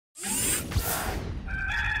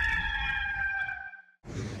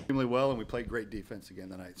extremely well, and we played great defense again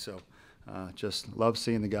tonight. So just love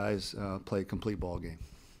seeing the guys play a complete ball game.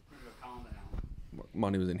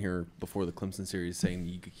 Monty was in here before the Clemson series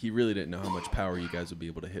saying he really didn't know how much power you guys would be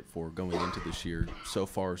able to hit for going into this year. So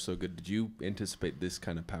far, so good. Did you anticipate this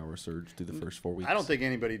kind of power surge through the first 4 weeks? I don't think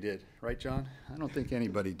anybody did. Right, John? I don't think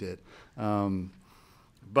anybody did.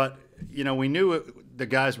 But, you know, we knew the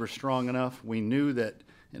guys were strong enough. We knew that,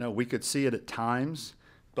 you know, we could see it at times.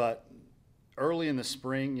 But early in the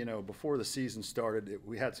spring, you know, before the season started,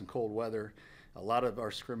 we had some cold weather. A lot of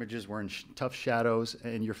our scrimmages were in tough shadows,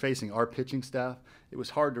 and you're facing our pitching staff. It was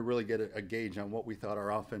hard to really get a gauge on what we thought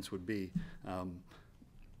our offense would be.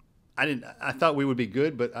 I thought we would be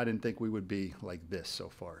good, but I didn't think we would be like this so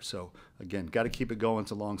far. So, again, got to keep it going.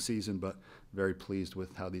 It's a long season, but very pleased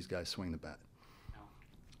with how these guys swing the bat.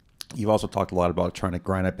 You've also talked a lot about trying to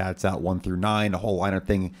grind at bats out 1 through 9, the whole lineup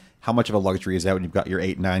thing. How much of a luxury is that when you've got your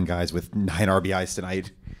 8, 9 guys with 9 RBIs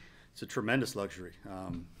tonight? It's a tremendous luxury.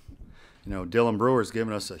 You know, Dylan Brewer's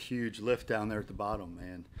given us a huge lift down there at the bottom,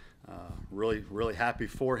 and really, really happy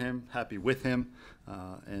for him, happy with him.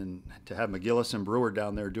 And to have McGillis and Brewer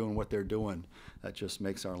down there doing what they're doing, that just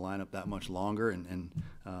makes our lineup that much longer and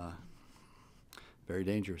very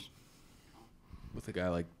dangerous. With a guy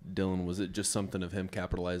like Dylan, was it just something of him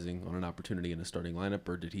capitalizing on an opportunity in a starting lineup,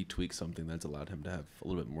 or did he tweak something that's allowed him to have a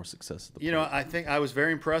little bit more success at the plate? You know, I think I was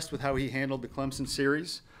very impressed with how he handled the Clemson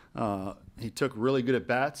series. He took really good at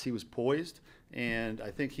bats. He was poised, and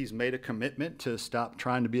I think he's made a commitment to stop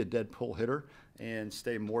trying to be a dead pull hitter and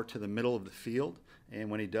stay more to the middle of the field. And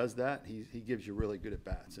when he does that, he gives you really good at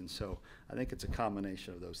bats. And so I think it's a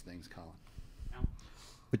combination of those things, Colin.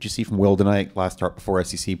 What did you see from Will tonight, last start before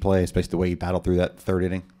SEC play, especially the way he battled through that 3rd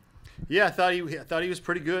inning? Yeah, I thought he was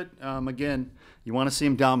pretty good. Again, you want to see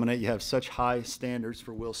him dominate. You have such high standards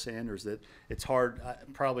for Will Sanders that it's hard.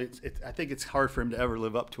 I think it's hard for him to ever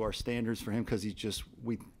live up to our standards for him because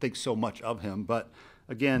we think so much of him. But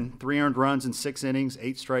again, 3 earned runs in 6 innings,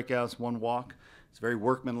 8 strikeouts, 1 walk. It's very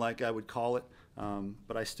workmanlike, I would call it.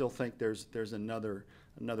 But I still think there's another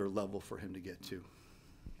level for him to get to.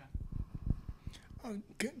 A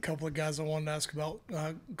couple of guys I wanted to ask about.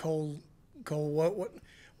 Cole,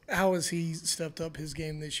 how has he stepped up his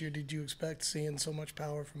game this year? Did you expect seeing so much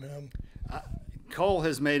power from him? Cole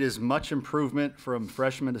has made as much improvement from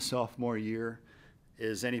freshman to sophomore year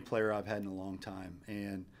as any player I've had in a long time,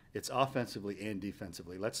 and it's offensively and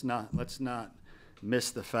defensively. Let's not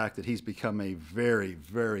miss the fact that he's become a very,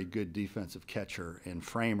 very good defensive catcher and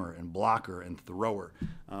framer and blocker and thrower.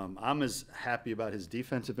 I'm as happy about his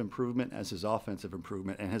defensive improvement as his offensive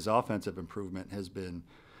improvement, and his offensive improvement has been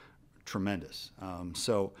tremendous.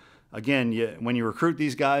 So, again, when you recruit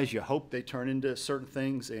these guys, you hope they turn into certain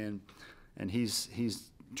things, and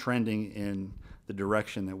he's trending in the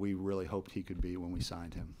direction that we really hoped he could be when we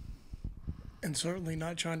signed him. And certainly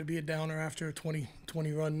not trying to be a downer after a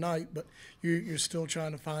 20-run night, but you're still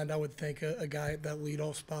trying to find, I would think, a guy at that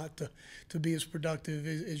leadoff spot to be as productive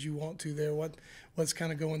as you want to there. What's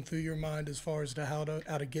kind of going through your mind as far as to how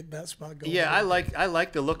to get that spot going? Yeah, I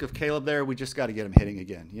like the look of Caleb there. We just got to get him hitting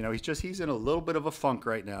again. You know, he's in a little bit of a funk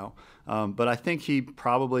right now, but I think he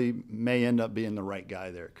probably may end up being the right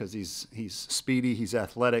guy there because he's speedy, he's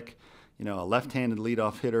athletic. You know, a left-handed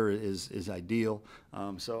leadoff hitter is ideal.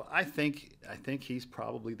 So I think he's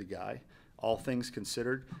probably the guy. All things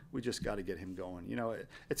considered, we just got to get him going. You know,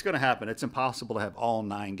 it's going to happen. It's impossible to have all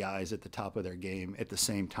 9 guys at the top of their game at the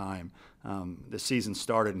same time. The season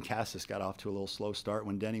started and Cassis got off to a little slow start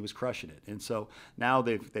when Denny was crushing it. And so now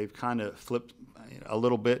they've kind of flipped a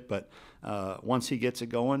little bit, but once he gets it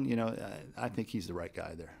going, you know, I think he's the right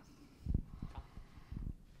guy there.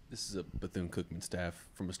 This is a Bethune-Cookman staff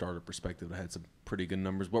from a starter perspective that had some pretty good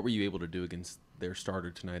numbers. What were you able to do against their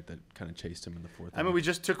starter tonight that kind of chased him in the 4th? I mean, we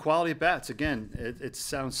just took quality at bats. Again, it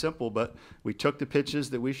sounds simple, but we took the pitches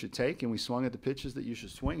that we should take and we swung at the pitches that you should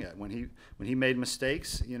swing at. When he made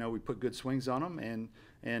mistakes, you know, we put good swings on him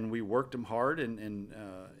and we worked him hard and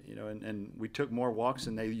we took more walks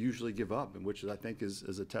than they usually give up, which I think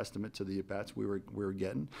is a testament to the at bats we were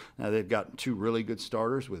getting. Now they've got 2 really good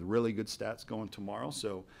starters with really good stats going tomorrow,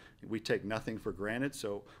 so we take nothing for granted.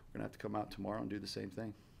 So we're gonna have to come out tomorrow and do the same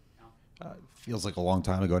thing. Feels like a long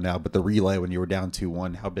time ago now, but the relay when you were down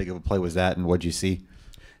 2-1, how big of a play was that, and what'd you see?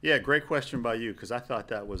 Yeah, great question by you, because I thought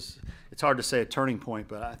that was – it's hard to say a turning point,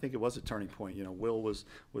 but I think it was a turning point. You know, Will was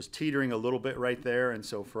teetering a little bit right there, and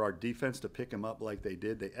so for our defense to pick him up like they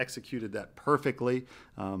did, they executed that perfectly.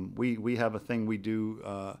 We have a thing we do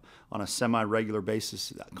on a semi-regular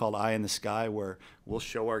basis called Eye in the Sky, where we'll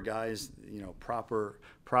show our guys, you know, proper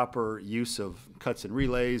proper use of cuts and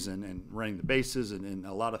relays and running the bases and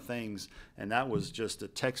a lot of things. And that was just a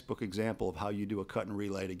textbook example of how you do a cut and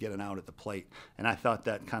relay to get an out at the plate. And I thought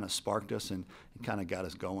that kind of sparked us and kind of got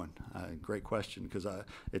us going. Great question, because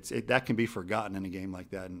that can be forgotten in a game like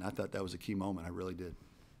that. And I thought that was a key moment. I really did.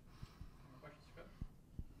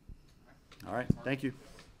 All right. Thank you.